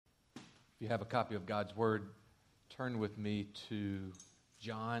If you have a copy of God's Word, turn with me to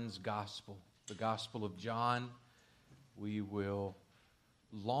John's Gospel, the Gospel of John. We will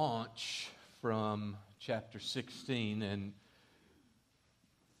launch from chapter 16, and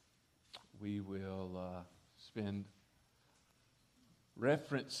we will spend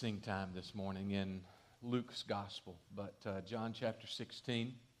referencing time this morning in Luke's Gospel. But John chapter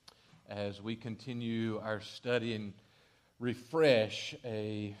 16, as we continue our study and refresh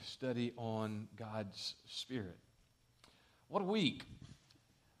a study on God's Spirit. What a week.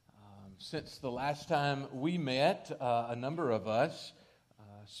 Since the last time we met, a number of us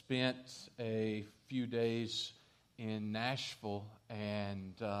spent a few days in Nashville,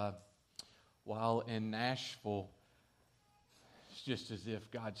 and while in Nashville, it's just as if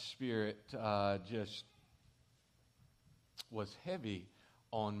God's Spirit just was heavy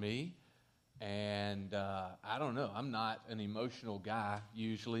on me. And I don't know, I'm not an emotional guy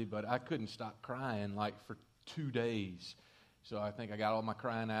usually, but I couldn't stop crying like for 2 days. So I think I got all my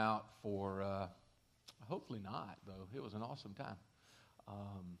crying out for, hopefully not, though. It was an awesome time.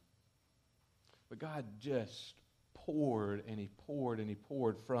 But God just poured and He poured and He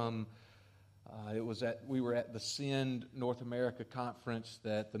poured from, we were at the Send North America Conference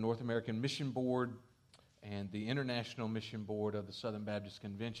that the North American Mission Board and the International Mission Board of the Southern Baptist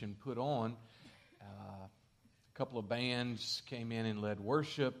Convention put on. A couple of bands came in and led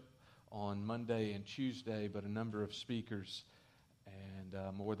worship on Monday and Tuesday, but a number of speakers,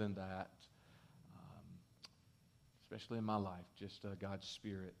 and more than that, especially in my life, just God's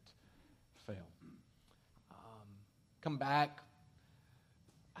Spirit fell. Come back.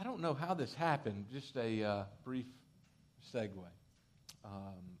 I don't know how this happened, just a brief segue.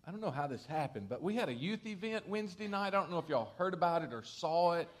 I don't know how this happened, but we had a youth event Wednesday night. I don't know if y'all heard about it or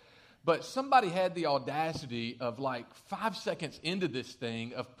saw it, but somebody had the audacity of like 5 seconds into this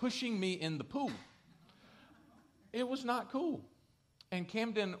thing of pushing me in the pool. It was not cool. And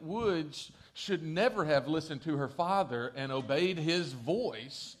Camden Woods should never have listened to her father and obeyed his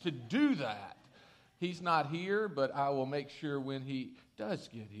voice to do that. He's not here, but I will make sure when he does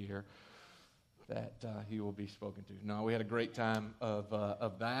get here that he will be spoken to. No, we had a great time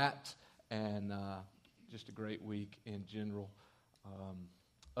of that, and just a great week in general.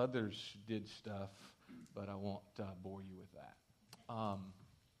 Others did stuff, but I won't bore you with that.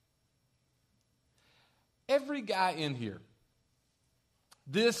 Every guy in here,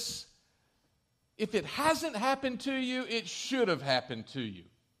 if it hasn't happened to you, it should have happened to you.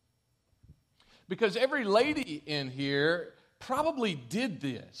 Because every lady in here probably did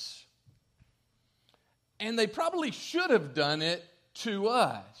this. And they probably should have done it to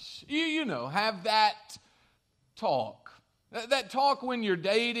us. You know, have that talk. That talk when you're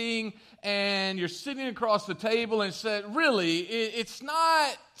dating and you're sitting across the table and said, really, it's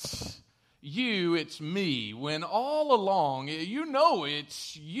not you, it's me. When all along, you know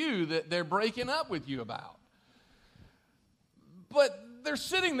it's you that they're breaking up with you about. But they're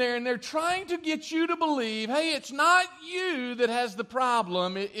sitting there and they're trying to get you to believe, hey, it's not you that has the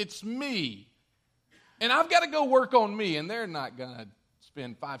problem, it's me. And I've got to go work on me, and they're not going to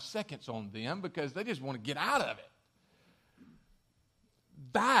spend 5 seconds on them because they just want to get out of it.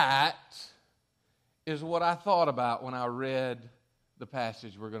 That is what I thought about when I read the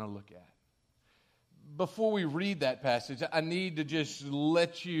passage we're going to look at. Before we read that passage, I need to just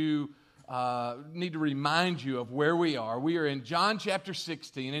need to remind you of where we are. We are in John chapter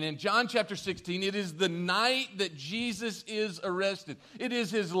 16, and in John chapter 16, it is the night that Jesus is arrested. It is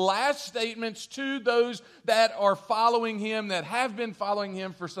His last statements to those that are following Him, that have been following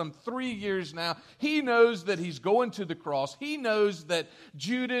Him for some 3 years now. He knows that He's going to the cross. He knows that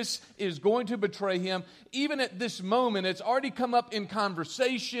Judas is going to betray Him. Even at this moment, it's already come up in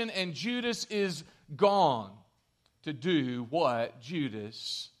conversation, and Judas is gone to do what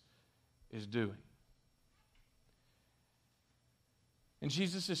Judas is doing. And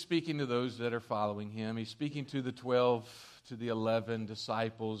Jesus is speaking to those that are following Him. He's speaking to the 12, to the 11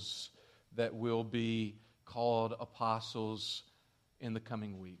 disciples that will be called apostles in the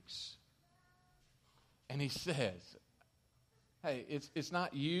coming weeks. And He says, hey, it's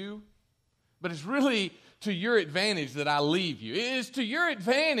not you, but it's really to your advantage that I leave you. It is to your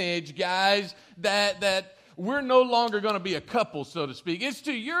advantage, guys, that we're no longer going to be a couple, so to speak. It's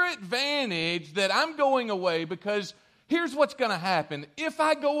to your advantage that I'm going away, because here's what's going to happen. If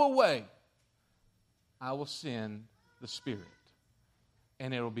I go away, I will send the Spirit,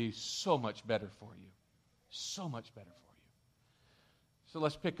 and it'll be so much better for you. So much better for you. So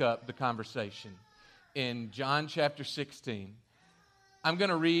let's pick up the conversation in John chapter 16. I'm going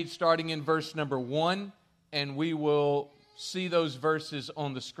to read starting in verse number 1, and we will see those verses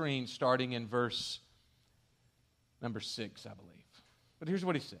on the screen starting in verse number 6, I believe. But here's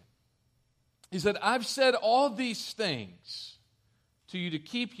what he said. He said, I've said all these things to you to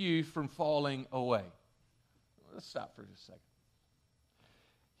keep you from falling away. Let's stop for just a second.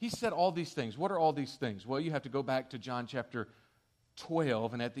 He said all these things. What are all these things? Well, you have to go back to John chapter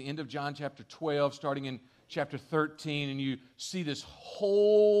 12, and at the end of John chapter 12, starting in chapter 13, and you see this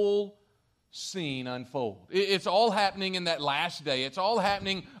whole scene unfold. It's all happening in that last day. It's all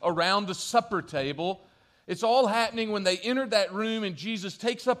happening around the supper table. It's all happening when they entered that room and Jesus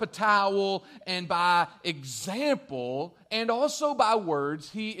takes up a towel, and by example and also by words,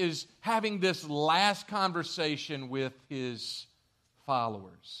 he is having this last conversation with his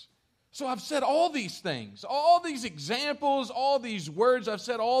followers. So I've said all these things, all these examples, all these words, I've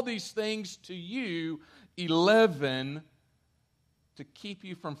said all these things to you, 11, to keep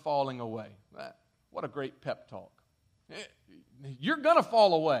you from falling away. What a great pep talk. You're going to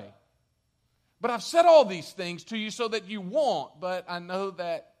fall away. But I've said all these things to you so that you won't, but I know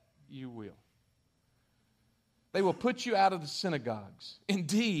that you will. They will put you out of the synagogues.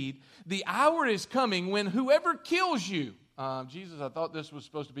 Indeed, the hour is coming when whoever kills you, Jesus, I thought this was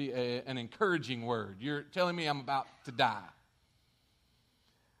supposed to be an encouraging word. You're telling me I'm about to die.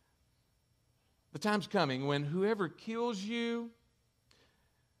 The time's coming when whoever kills you,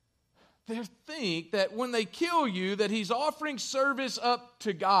 they think that when they kill you, that he's offering service up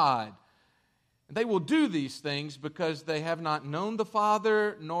to God. They will do these things because they have not known the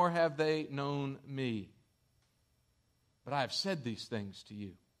Father, nor have they known me. But I have said these things to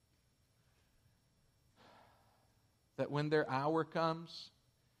you, that when their hour comes,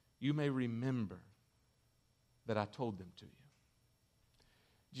 you may remember that I told them to you.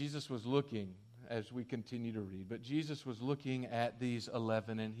 Jesus was looking, as we continue to read, but Jesus was looking at these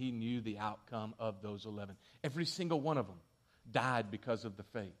 11, and he knew the outcome of those 11. Every single one of them died because of the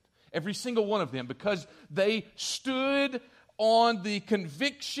faith. Every single one of them, because they stood on the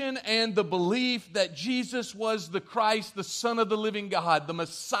conviction and the belief that Jesus was the Christ, the Son of the living God, the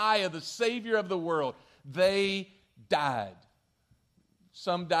Messiah, the Savior of the world. They died.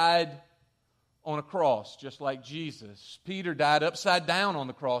 Some died on a cross, just like Jesus. Peter died upside down on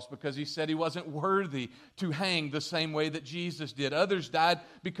the cross because he said he wasn't worthy to hang the same way that Jesus did. Others died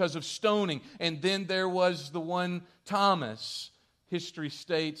because of stoning. And then there was the one Thomas. History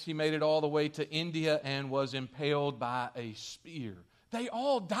states he made it all the way to India and was impaled by a spear. They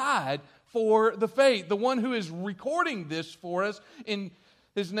all died for the faith. The one who is recording this for us,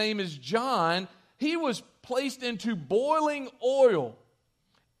 his name is John, he was placed into boiling oil,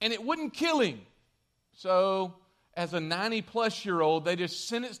 and it wouldn't kill him. So, as a 90-plus-year-old, they just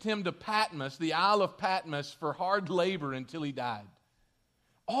sentenced him to Patmos, the Isle of Patmos, for hard labor until he died.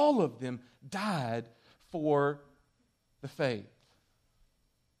 All of them died for the faith.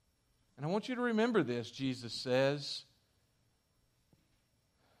 And I want you to remember this, Jesus says,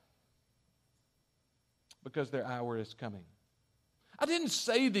 because their hour is coming. I didn't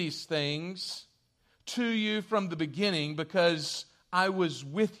say these things to you from the beginning because I was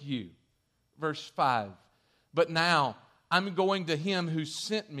with you. Verse 5. But now I'm going to him who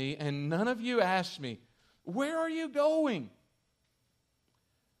sent me, and none of you asked me, where are you going?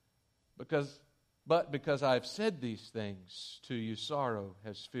 But because I've said these things to you, sorrow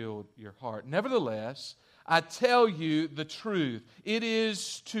has filled your heart. Nevertheless, I tell you the truth. It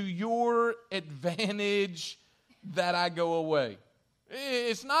is to your advantage that I go away.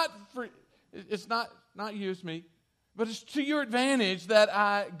 It's not you, it's me. But it's to your advantage that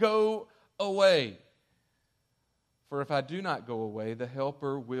I go away. For if I do not go away, the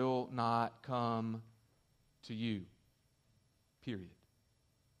Helper will not come to you. Period.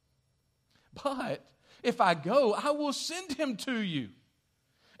 But if I go, I will send him to you.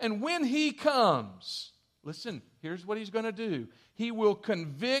 And when he comes, listen, here's what he's going to do. He will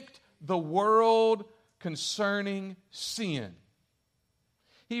convict the world concerning sin.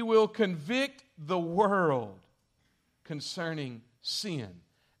 He will convict the world concerning sin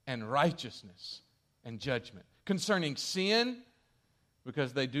and righteousness and judgment. Concerning sin,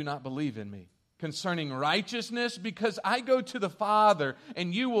 because they do not believe in me. Concerning righteousness, because I go to the Father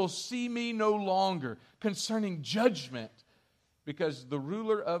and you will see me no longer. Concerning judgment, because the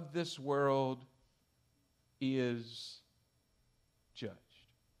ruler of this world is judged.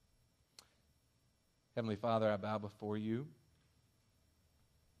 Heavenly Father, I bow before you.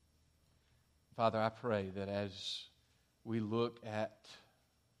 Father, I pray that as we look at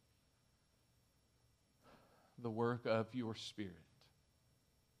the work of your Spirit,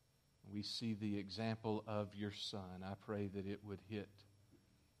 we see the example of your Son. I pray that it would hit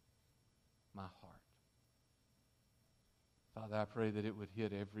my heart. Father, I pray that it would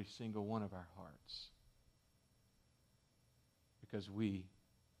hit every single one of our hearts, because we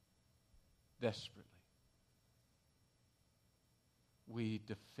desperately, we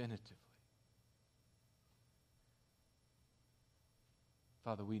definitively,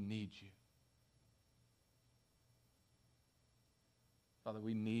 Father, we need you. Father,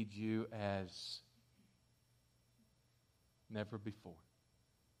 we need you as never before.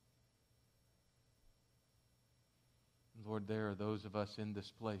 Lord, there are those of us in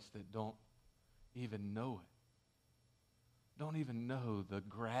this place that don't even know it. Don't even know the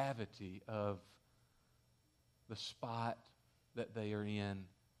gravity of the spot that they are in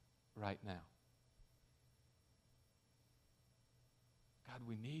right now. God,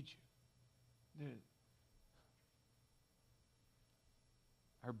 we need you.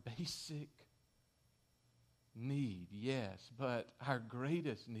 Our basic need, yes, but our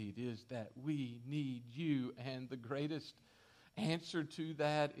greatest need is that we need you, and the greatest answer to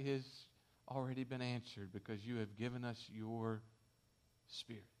that is already been answered because you have given us your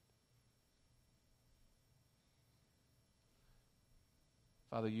Spirit.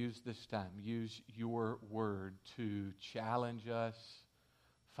 Father, use this time, use your word to challenge us,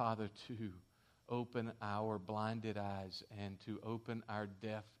 Father, to open our blinded eyes and to open our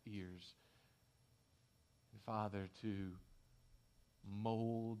deaf ears. And Father, to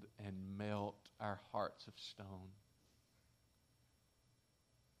mold and melt our hearts of stone.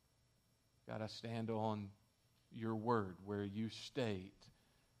 God, I stand on your word where you state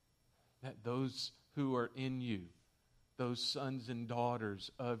that those who are in you, those sons and daughters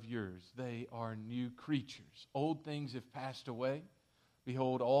of yours, they are new creatures. Old things have passed away.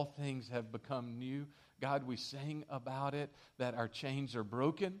 Behold, all things have become new. God, we sang about it, that our chains are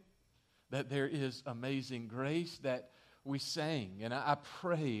broken, that there is amazing grace, that we sang. And I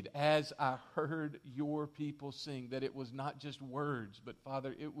prayed as I heard your people sing that it was not just words, but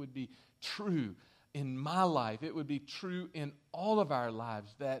Father, it would be true in my life. It would be true in all of our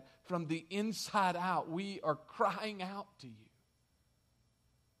lives, that from the inside out, we are crying out to you.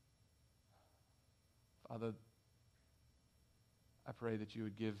 Father, I pray that you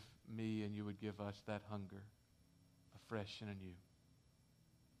would give me and you would give us that hunger afresh and anew.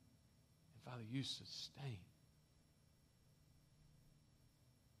 And Father, you sustain.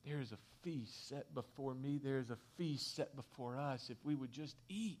 There is a feast set before me. There is a feast set before us if we would just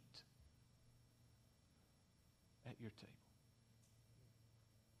eat at your table.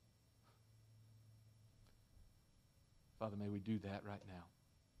 Father, may we do that right now.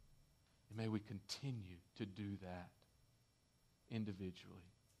 And may we continue to do that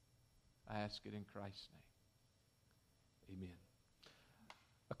individually. I ask it in Christ's name. Amen.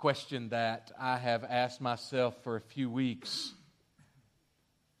 A question that I have asked myself for a few weeks,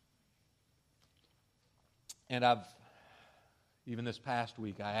 and even this past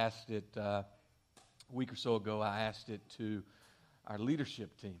week, I asked it, a week or so ago, I asked it to our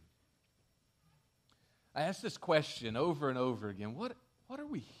leadership team. I asked this question over and over again. What are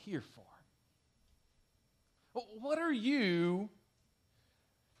we here for? What are you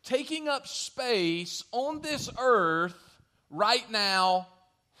taking up space on this earth right now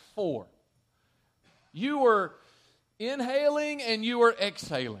for? You are inhaling and you are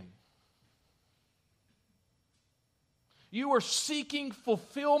exhaling. You are seeking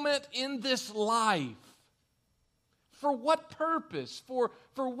fulfillment in this life. For what purpose? For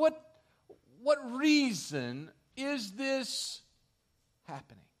what reason is this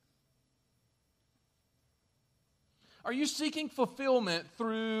happening? Are you seeking fulfillment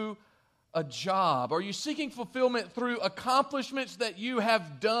through a job? Are you seeking fulfillment through accomplishments that you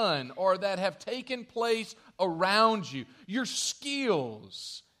have done or that have taken place around you? Your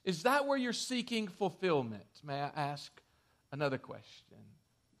skills. Is that where you're seeking fulfillment? May I ask another question?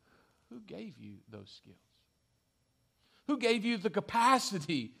 Who gave you those skills? Who gave you the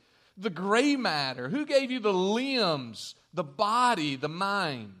capacity, the gray matter? Who gave you the limbs, the body, the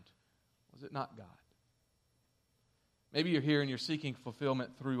mind? Was it not God? Maybe you're here and you're seeking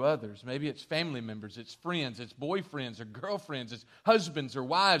fulfillment through others. Maybe it's family members, it's friends, it's boyfriends or girlfriends, it's husbands or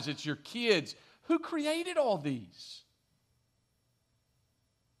wives, it's your kids. Who created all these?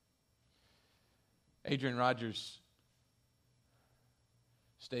 Adrian Rogers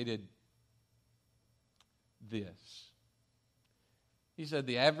stated this. He said,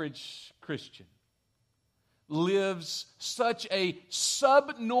 the average Christian lives such a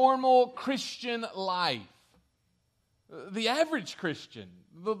subnormal Christian life. The average Christian,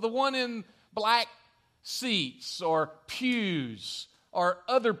 the one in black seats or pews or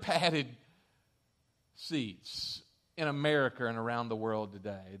other padded seats in America and around the world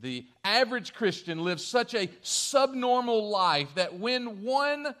today. The average Christian lives such a subnormal life that when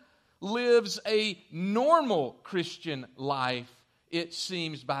one lives a normal Christian life, it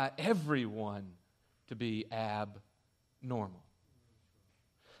seems by everyone to be abnormal.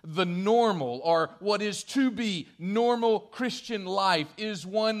 The normal, or what is to be normal Christian life, is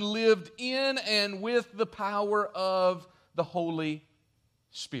one lived in and with the power of the Holy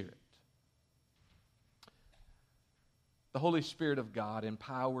Spirit. The Holy Spirit of God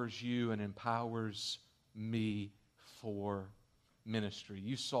empowers you and empowers me for ministry.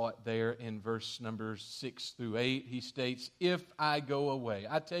 You saw it there in verse numbers 6 through 8. He states, if I go away,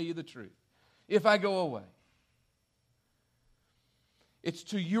 I tell you the truth, if I go away, it's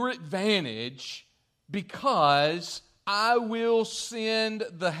to your advantage because I will send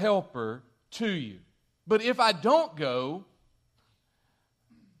the helper to you. But if I don't go,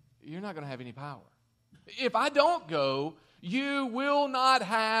 you're not going to have any power. If I don't go, you will not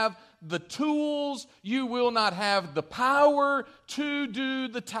have the tools, you will not have the power to do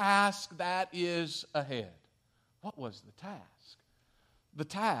the task that is ahead. What was the task? The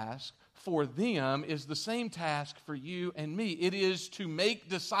task for them is the same task for you and me. It is to make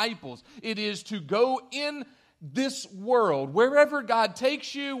disciples. It is to go in this world, wherever God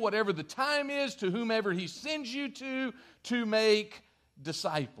takes you, whatever the time is, to whomever He sends you to make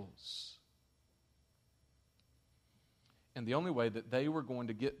disciples. And the only way that they were going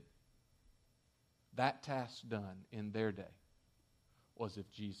to get that task done in their day was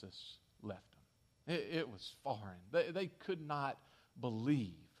if Jesus left them. It was foreign. They could not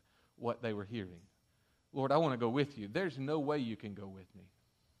believe what they were hearing. Lord, I want to go with you. There's no way you can go with me.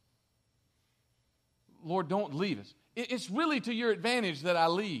 Lord, don't leave us. It's really to your advantage that I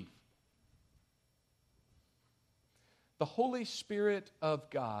leave. The Holy Spirit of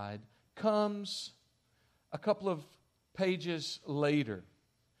God comes a couple of pages later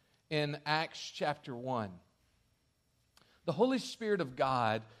in Acts chapter 1. The Holy Spirit of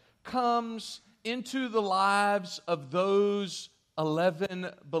God comes into the lives of those 11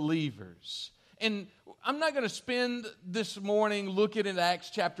 believers. And I'm not going to spend this morning looking at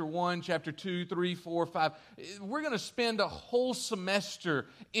Acts chapter 1, chapter 2, 3, 4, 5. We're going to spend a whole semester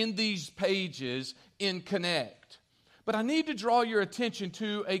in these pages in Connect. But I need to draw your attention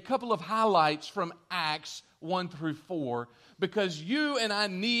to a couple of highlights from Acts 1 through 4, because you and I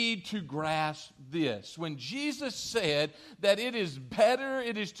need to grasp this. When Jesus said that it is better,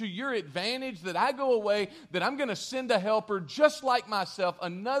 it is to your advantage that I go away, that I'm going to send a helper just like myself,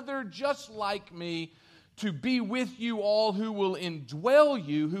 another just like me, to be with you all, who will indwell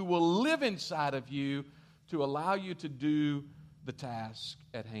you, who will live inside of you, to allow you to do the task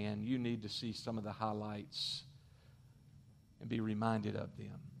at hand. You need to see some of the highlights and be reminded of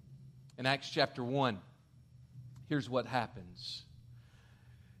them. In Acts chapter 1, here's what happens.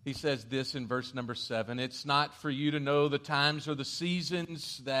 He says this in verse number 7. It's not for you to know the times or the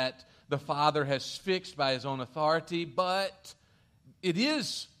seasons that the Father has fixed by His own authority, but it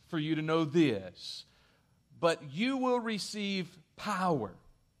is for you to know this. But you will receive power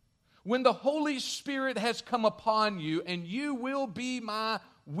when the Holy Spirit has come upon you, and you will be my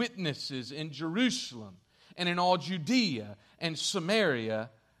witnesses in Jerusalem and in all Judea and Samaria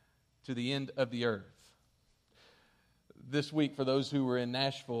to the end of the earth. This week, for those who were in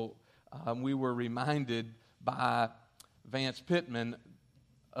Nashville, we were reminded by Vance Pittman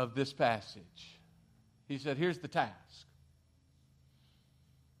of this passage. He said, here's the task.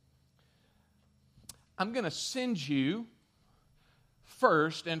 I'm going to send you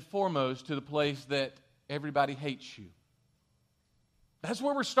first and foremost to the place that everybody hates you. That's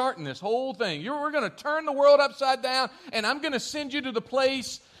where we're starting this whole thing. We're going to turn the world upside down, and I'm going to send you to the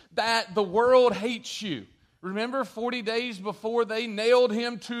place that the world hates you. Remember 40 days before they nailed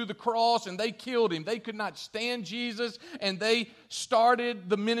Him to the cross and they killed Him. They could not stand Jesus, and they started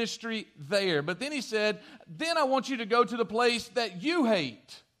the ministry there. But then He said, then I want you to go to the place that you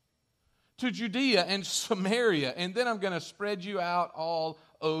hate, to Judea and Samaria, and then I'm going to spread you out all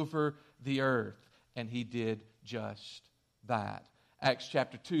over the earth. And He did just that. Acts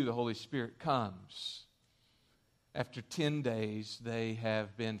chapter 2, the Holy Spirit comes. After 10 days, they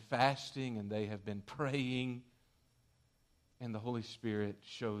have been fasting and they have been praying, and the Holy Spirit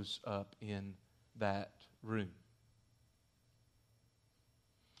shows up in that room.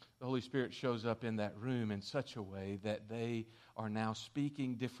 the Holy Spirit shows up in that room in such a way that they are now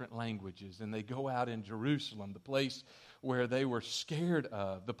speaking different languages. And they go out in Jerusalem, the place where they were scared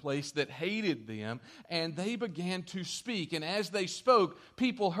of, the place that hated them, and they began to speak. And as they spoke,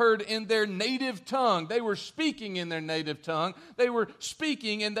 people heard in their native tongue. They were speaking in their native tongue. They were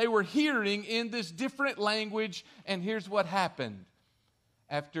speaking and they were hearing in this different language. And here's what happened.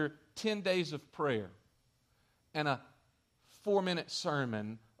 After 10 days of prayer and a 4-minute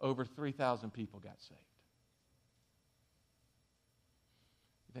sermon, over 3,000 people got saved.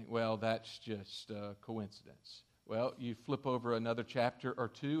 You think, well, that's just a coincidence. Well, you flip over another chapter or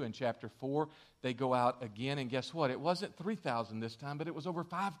two, in chapter 4, they go out again, and guess what? It wasn't 3,000 this time, but it was over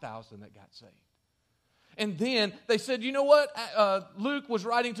 5,000 that got saved. And then they said, you know what? Luke was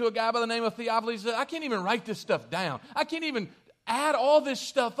writing to a guy by the name of Theophilus. He said, I can't even write this stuff down. I can't even add all this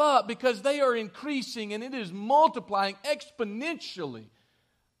stuff up because they are increasing and it is multiplying exponentially,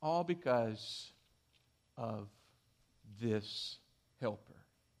 all because of this helper.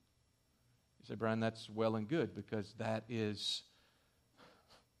 You say, Brian, that's well and good because that's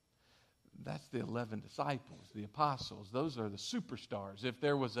the 11 disciples, the apostles. Those are the superstars. If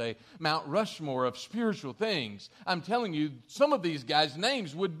there was a Mount Rushmore of spiritual things, I'm telling you, some of these guys'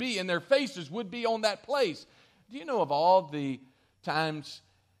 names would be, and their faces would be on that place. Do you know of all the times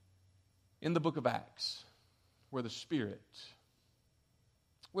in the book of Acts where the Spirit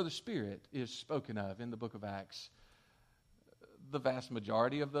is spoken of in the book of Acts, the vast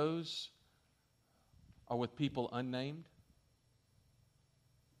majority of those are with people unnamed?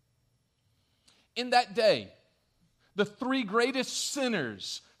 In that day, the 3 greatest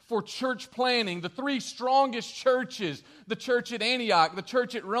sinners for church planning, the 3 strongest churches, the church at Antioch, the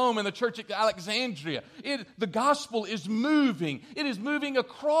church at Rome, and the church at Alexandria. The gospel is moving. It is moving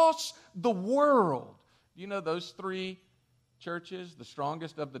across the world. Do you know those 3 churches, the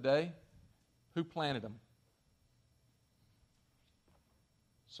strongest of the day? Who planted them?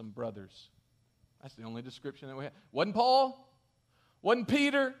 Some brothers. That's the only description that we have. Wasn't Paul? Wasn't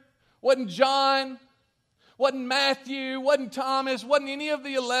Peter? Wasn't John? Wasn't Matthew? Wasn't Thomas? Wasn't any of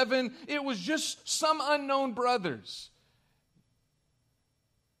the 11? It was just some unknown brothers.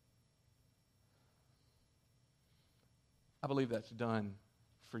 I believe that's done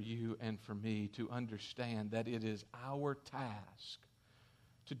for you and for me to understand that it is our task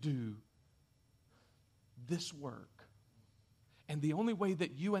to do this work. And the only way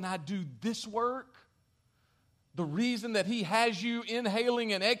that you and I do this work, the reason that He has you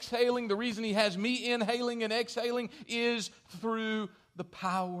inhaling and exhaling, the reason He has me inhaling and exhaling is through the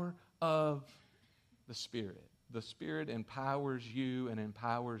power of the Spirit. The Spirit empowers you and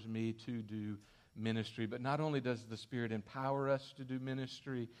empowers me to do ministry. But not only does the Spirit empower us to do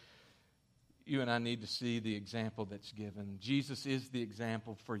ministry, you and I need to see the example that's given. Jesus is the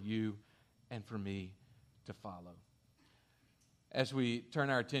example for you and for me to follow. As we turn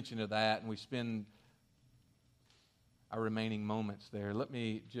our attention to that and we spend our remaining moments there, let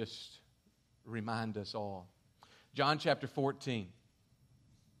me just remind us all. John chapter 14.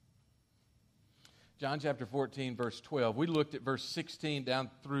 John chapter 14, verse 12. We looked at verse 16 down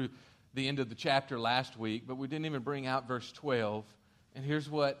through the end of the chapter last week, but we didn't even bring out verse 12. And here's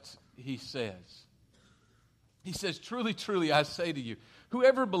what He says. He says, truly, truly, I say to you,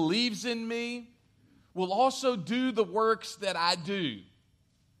 whoever believes in me will also do the works that I do.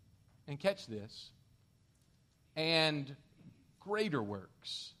 And catch this. And greater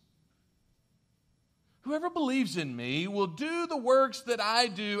works. Whoever believes in me will do the works that I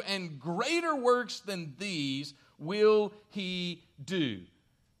do, and greater works than these will he do,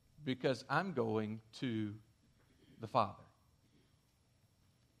 because I'm going to the Father.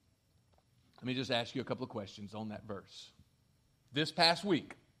 Let me just ask you a couple of questions on that verse. This past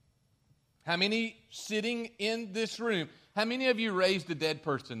week, how many sitting in this room, how many of you raised a dead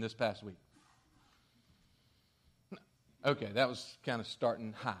person this past week? Okay, that was kind of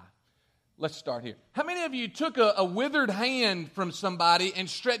starting high. Let's start here. How many of you took a withered hand from somebody and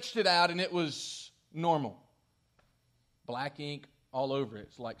stretched it out and it was normal? Black ink all over it.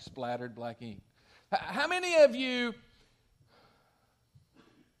 It's like splattered black ink. How many of you,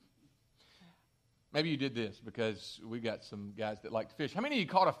 maybe you did this because we got some guys that like to fish. How many of you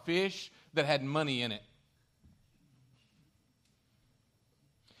caught a fish that had money in it?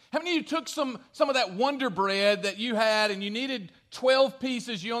 How many of you took some of that Wonder Bread that you had and you needed 12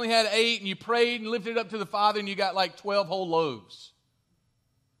 pieces, you only had 8, and you prayed and lifted it up to the Father and you got like 12 whole loaves?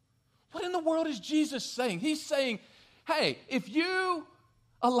 What in the world is Jesus saying? He's saying, hey, if you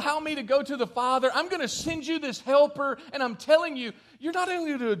allow me to go to the Father, I'm going to send you this helper, and I'm telling you, you're not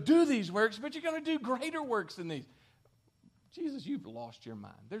only going to do these works, but you're going to do greater works than these. Jesus, you've lost your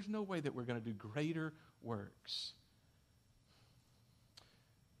mind. There's no way that we're going to do greater works.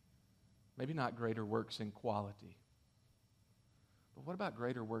 Maybe not greater works in quality, but what about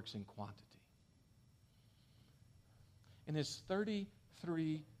greater works in quantity? In his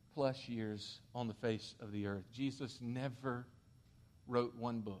 33 plus years on the face of the earth, Jesus never wrote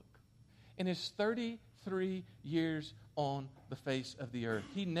one book. In his 33 years on the face of the earth,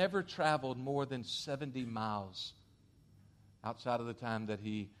 he never traveled more than 70 miles outside of the time that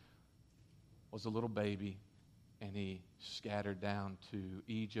he was a little baby and he scattered down to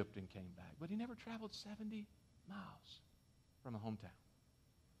Egypt and came back. But he never traveled 70 miles from a hometown.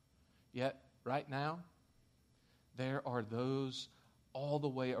 Yet, right now, there are those all the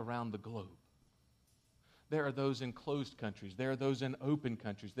way around the globe. There are those in closed countries. There are those in open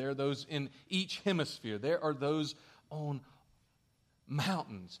countries. There are those in each hemisphere. There are those on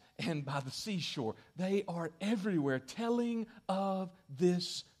mountains and by the seashore. They are everywhere telling of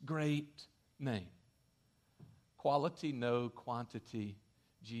this great name. Quality, no quantity.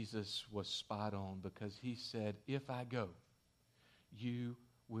 Jesus was spot on because he said, if I go, you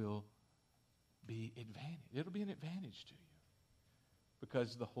will be advantaged. It'll be an advantage to you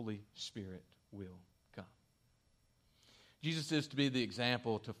because the Holy Spirit will come. Jesus is to be the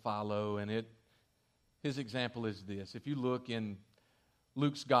example to follow, and his example is this. If you look in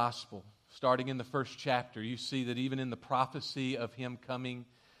Luke's gospel, starting in the first chapter, you see that even in the prophecy of him coming,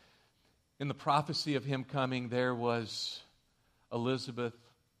 there was Elizabeth,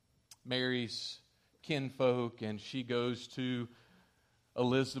 Mary's kinfolk, and she goes to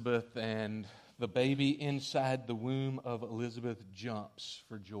Elizabeth, and the baby inside the womb of Elizabeth jumps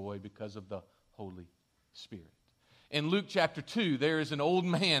for joy because of the Holy Spirit. In Luke chapter 2, there is an old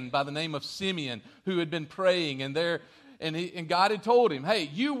man by the name of Simeon who had been praying, and God had told him, hey,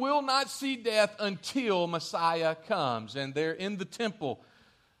 you will not see death until Messiah comes. And they're in the temple.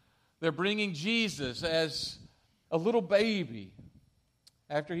 They're bringing Jesus as a little baby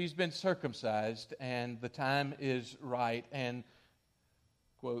after he's been circumcised, and the time is right. And,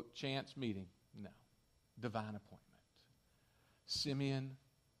 quote, chance meeting. No. Divine appointment. Simeon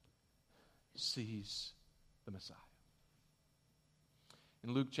sees the Messiah.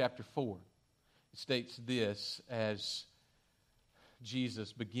 In Luke chapter 4, it states this as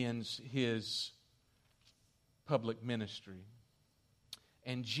Jesus begins his public ministry.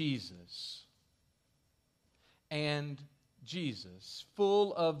 And Jesus,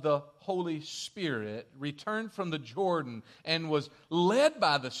 full of the Holy Spirit, returned from the Jordan and was led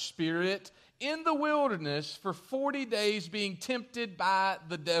by the Spirit in the wilderness for 40 days being tempted by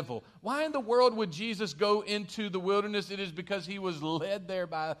the devil. Why in the world would Jesus go into the wilderness? It is because he was led there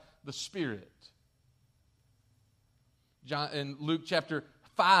by the Spirit. In Luke chapter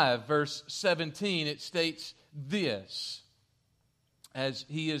 5, verse 17, it states this as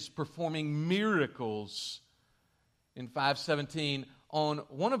he is performing miracles. In 5:17, on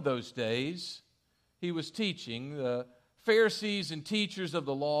one of those days, he was teaching. The Pharisees and teachers of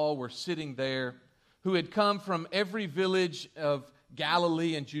the law were sitting there who had come from every village of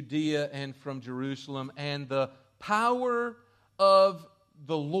Galilee and Judea and from Jerusalem, and the power of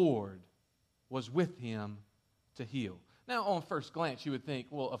the Lord was with him to heal. Now, on first glance, you would think,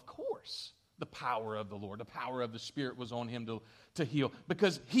 well, of course, the power of the Lord, the power of the Spirit was on him to heal,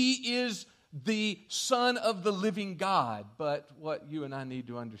 because he is the Son of the living God. But what you and I need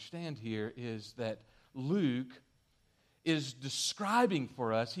to understand here is that Luke is describing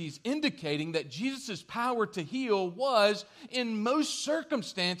for us, he's indicating that Jesus' power to heal was, in most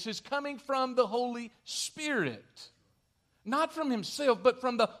circumstances, coming from the Holy Spirit. Not from himself, but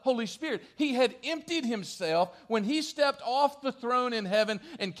from the Holy Spirit. He had emptied himself when he stepped off the throne in heaven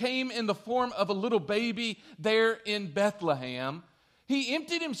and came in the form of a little baby there in Bethlehem. He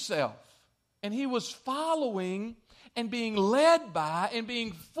emptied himself, and he was following and being led by and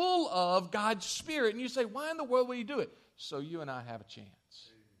being full of God's Spirit. And you say, why in the world will he do it? So you and I have a chance.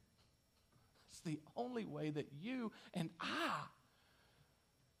 It's the only way that you and I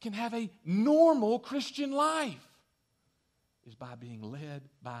can have a normal Christian life, is by being led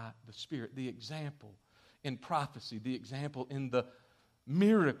by the Spirit. The example in prophecy, the example in the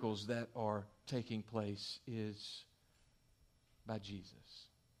miracles that are taking place is by Jesus.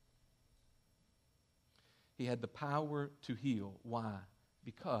 He had the power to heal. Why?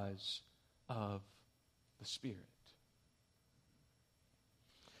 Because of the Spirit.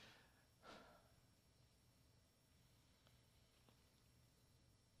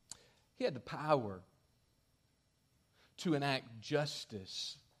 He had the power to enact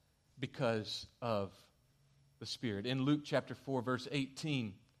justice because of the Spirit. In Luke chapter 4, verse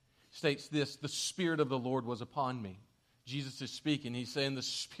 18, states this, the Spirit of the Lord was upon me. Jesus is speaking. He's saying, the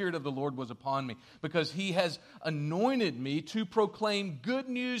Spirit of the Lord was upon me because He has anointed me to proclaim good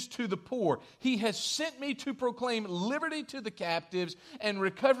news to the poor. He has sent me to proclaim liberty to the captives and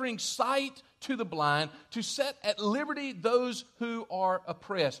recovering sight to the blind, to set at liberty those who are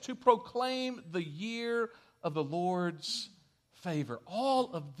oppressed, to proclaim the year of the Lord's favor.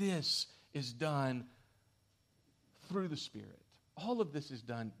 All of this is done through the Spirit. All of this is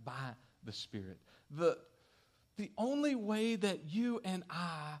done by the Spirit. The only way that you and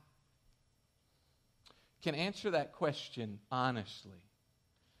I can answer that question honestly,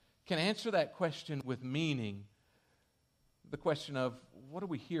 can answer that question with meaning, the question of what are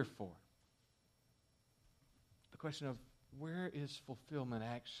we here for? The question of where is fulfillment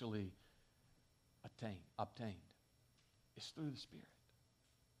actually obtained? It's through the Spirit.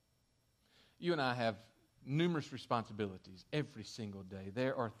 You and I have numerous responsibilities every single day.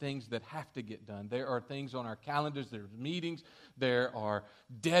 There are things that have to get done. There are things on our calendars. There's meetings. There are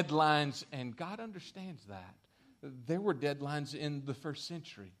deadlines. And God understands that. There were deadlines in the first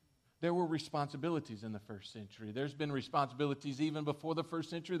century. There were responsibilities in the first century. There's been responsibilities even before the first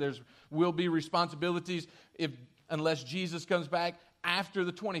century. There will be responsibilities unless Jesus comes back after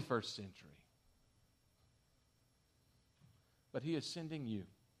the 21st century. But He is sending you.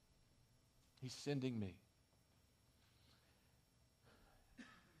 He's sending me.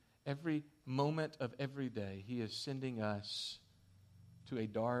 Every moment of every day, He is sending us to a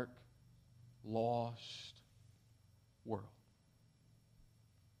dark, lost world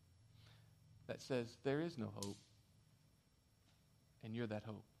that says there is no hope, and you're that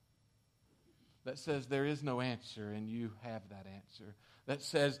hope. That says there is no answer, and you have that answer. That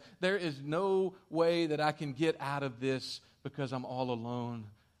says there is no way that I can get out of this because I'm all alone,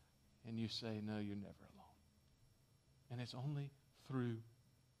 and you say, no, you're never alone. And it's only through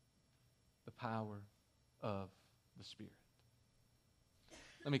the power of the Spirit.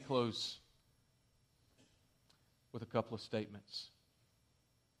 Let me close with a couple of statements.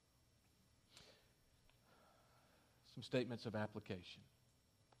 Some statements of application.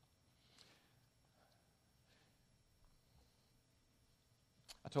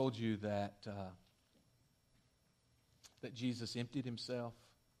 I told you that Jesus emptied Himself.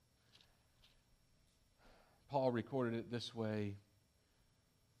 Paul recorded it this way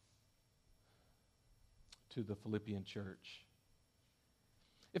to the Philippian church.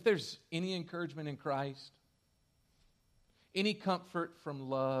 If there's any encouragement in Christ, any comfort from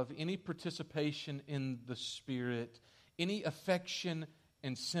love, any participation in the Spirit, any affection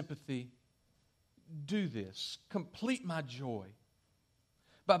and sympathy, do this. Complete my joy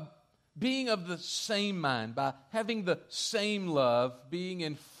by being of the same mind, by having the same love, being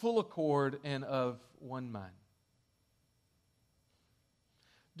in full accord and of one mind.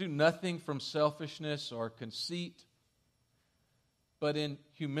 Do nothing from selfishness or conceit, but in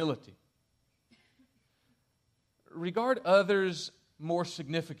humility. Regard others more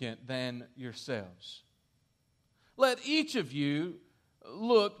significant than yourselves. Let each of you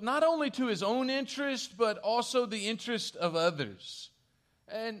look not only to his own interest, but also the interest of others.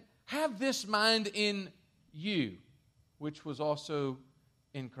 And have this mind in you, which was also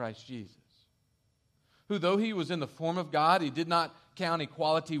in Christ Jesus, who though He was in the form of God, He did not count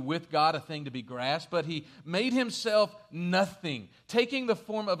equality with God a thing to be grasped, but He made Himself nothing, taking the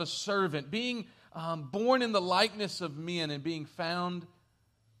form of a servant, being born in the likeness of men, and being found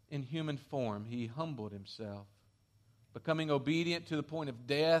in human form. He humbled Himself, becoming obedient to the point of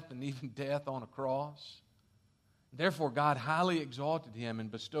death, and even death on a cross. Therefore, God highly exalted Him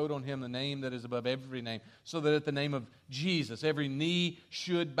and bestowed on Him the name that is above every name, so that at the name of Jesus every knee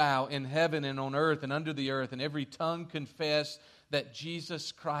should bow in heaven and on earth and under the earth, and every tongue confess that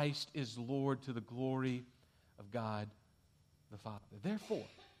Jesus Christ is Lord, to the glory of God the Father. Therefore,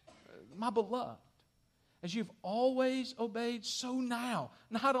 my beloved, as you've always obeyed, so now,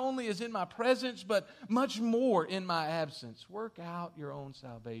 not only as in my presence, but much more in my absence, work out your own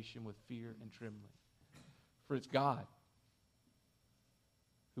salvation with fear and trembling. For it's God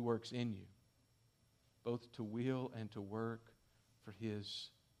who works in you, both to will and to work for His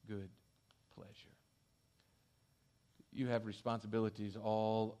good pleasure. You have responsibilities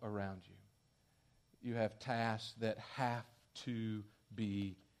all around you. You have tasks that have to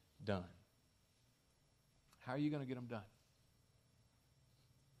be done. How are you going to get them done?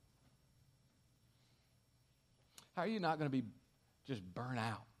 How are you not going to be just burnt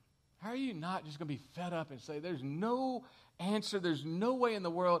out? How are you not just going to be fed up and say, there's no answer, there's no way in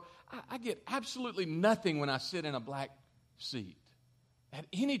the world? I get absolutely nothing when I sit in a black seat at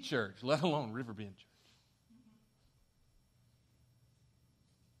any church, let alone Riverbend Church.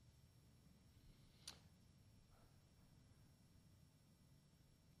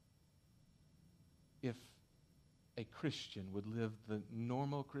 if a Christian would live the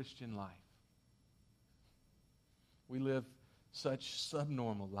normal Christian life. We live such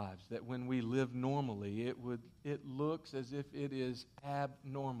subnormal lives that when we live normally, it looks as if it is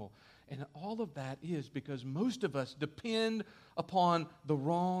abnormal. And all of that is because most of us depend upon the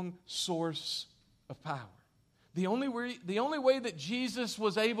wrong source of power. The only way that Jesus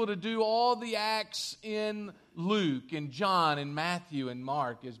was able to do all the acts in Luke and John and Matthew and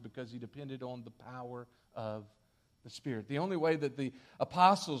Mark is because he depended on the power of the Spirit. The only way that the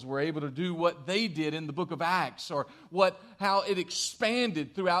apostles were able to do what they did in the book of Acts, or how it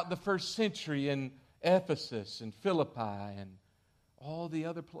expanded throughout the first century in Ephesus and Philippi and all the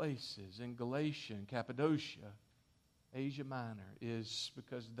other places in Galatia and Cappadocia, Asia Minor, is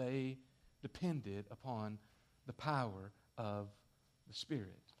because they depended upon the power of the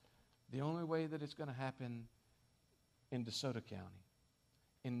Spirit. The only way that it's going to happen in DeSoto County,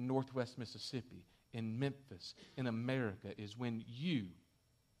 in Northwest Mississippi, in Memphis, in America, is when you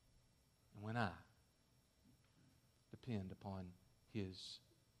and when I depend upon His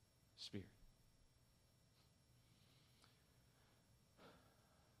Spirit.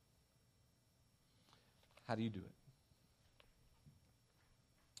 How do you do it?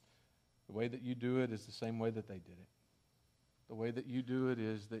 The way that you do it is the same way that they did it. The way that you do it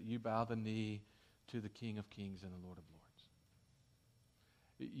is that you bow the knee to the King of Kings and the Lord of Lords.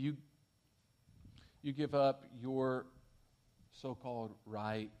 You give up your so-called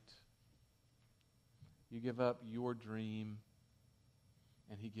right. You give up your dream,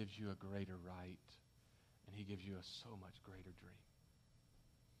 and He gives you a greater right, and He gives you a so much greater dream.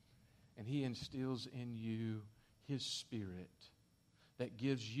 And He instills in you His Spirit that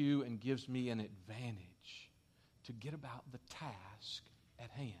gives you and gives me an advantage to get about the task at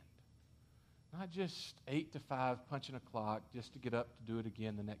hand. Not just 8 to 5 punching a clock just to get up to do it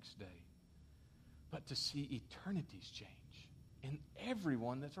again the next day, but to see eternities change in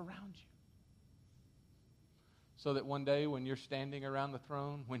everyone that's around you. So that one day when you're standing around the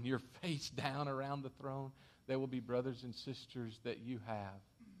throne, when you're face down around the throne, there will be brothers and sisters that you have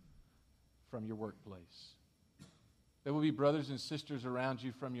from your workplace. There will be brothers and sisters around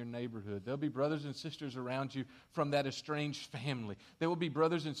you from your neighborhood. There will be brothers and sisters around you from that estranged family. There will be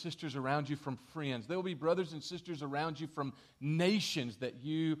brothers and sisters around you from friends. There will be brothers and sisters around you from nations that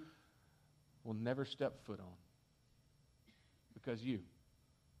you will never step foot on. Because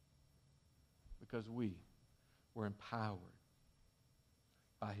we were empowered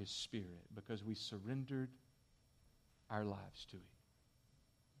by His Spirit, because we surrendered our lives to Him.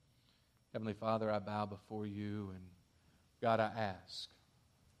 Heavenly Father, I bow before You, and God, I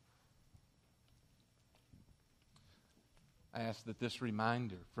ask that this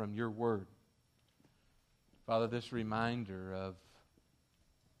reminder from Your Word, Father, this reminder of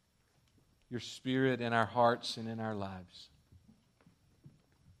Your Spirit in our hearts and in our lives,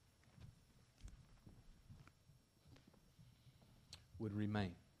 would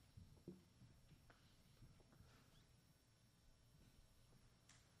remain.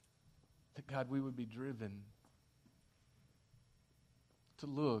 That, God, we would be driven to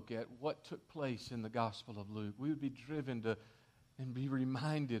look at what took place in the Gospel of Luke. We would be driven to and be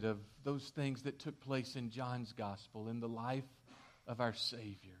reminded of those things that took place in John's Gospel, in the life of our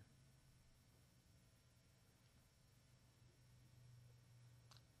Savior.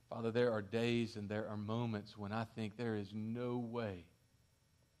 Father, there are days and there are moments when I think there's no way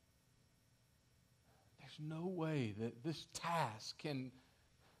that this task can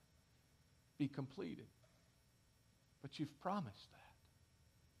be completed. But You've promised that.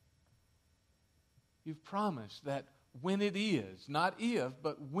 You've promised that when it is, not if,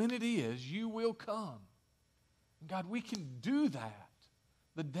 but when it is, You will come. And God, we can do that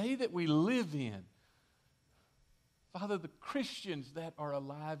the day that we live in. Father, the Christians that are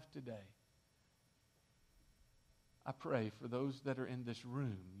alive today, I pray for those that are in this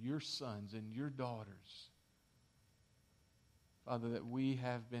room, Your sons and Your daughters, Father, that we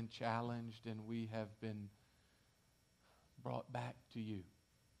have been challenged and we have been brought back to You.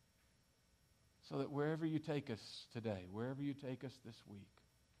 So that wherever You take us today, wherever You take us this week,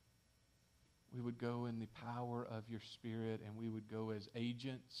 we would go in the power of Your Spirit, and we would go as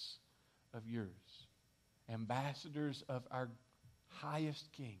agents of Yours, ambassadors of our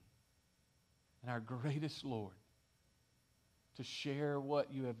highest King and our greatest Lord, to share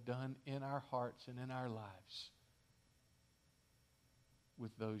what You have done in our hearts and in our lives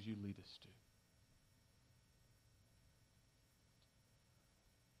with those You lead us to.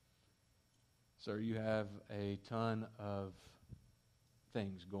 Sir, You have a ton of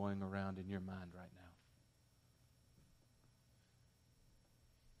things going around in your mind right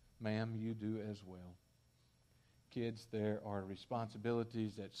now. Ma'am, you do as well. Kids, there are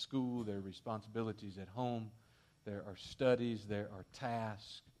responsibilities at school, there are responsibilities at home, there are studies, there are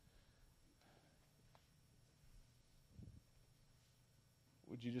tasks.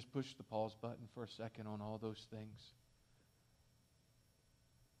 Would you just push the pause button for a second on all those things?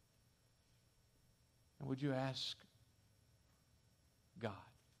 And would you ask God,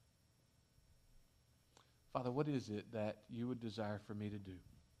 Father, what is it that you would desire for me to do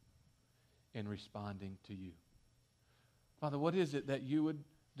in responding to you? Father, what is it that you would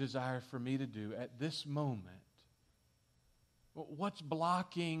desire for me to do at this moment? What's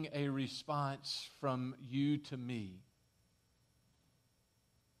blocking a response from you to me?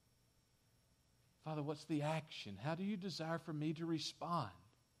 Father, what's the action? How do you desire for me to respond?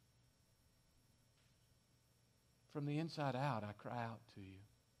 From the inside out, I cry out to you.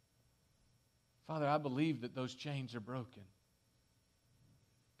 Father, I believe that those chains are broken.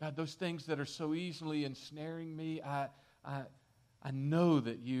 God, those things that are so easily ensnaring me, I know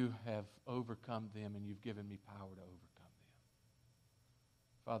that you have overcome them and you've given me power to overcome them.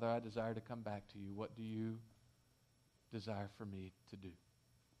 Father, I desire to come back to you. What do you desire for me to do?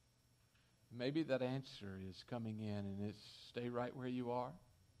 Maybe that answer is coming in and it's stay right where you are.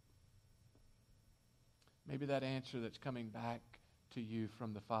 Maybe that answer that's coming back to you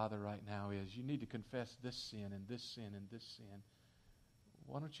from the Father right now is you need to confess this sin and this sin and this sin.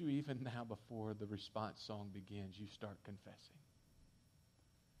 Why don't you even now before the response song begins, you start confessing?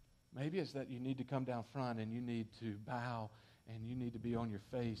 Maybe it's that you need to come down front and you need to bow and you need to be on your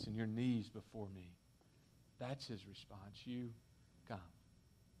face and your knees before me. That's his response. You come.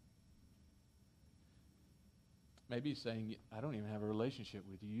 Maybe he's saying, I don't even have a relationship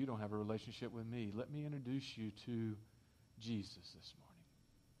with you. You don't have a relationship with me. Let me introduce you to Jesus this morning.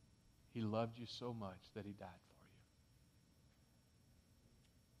 He loved you so much that he died for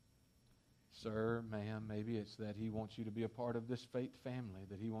you. Sir, ma'am, maybe it's that he wants you to be a part of this faith family,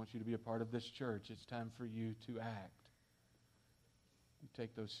 that he wants you to be a part of this church. It's time for you to act. You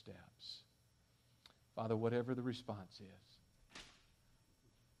take those steps. Father, whatever the response is,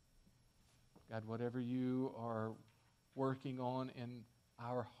 God, whatever you are working on in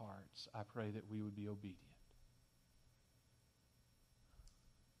our hearts, I pray that we would be obedient.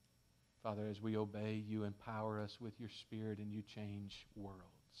 Father, as we obey, you empower us with your Spirit and you change worlds,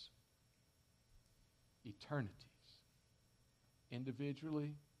 eternities,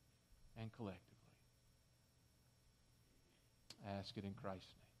 individually and collectively. I ask it in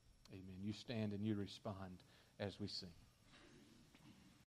Christ's name. Amen. You stand and you respond as we sing.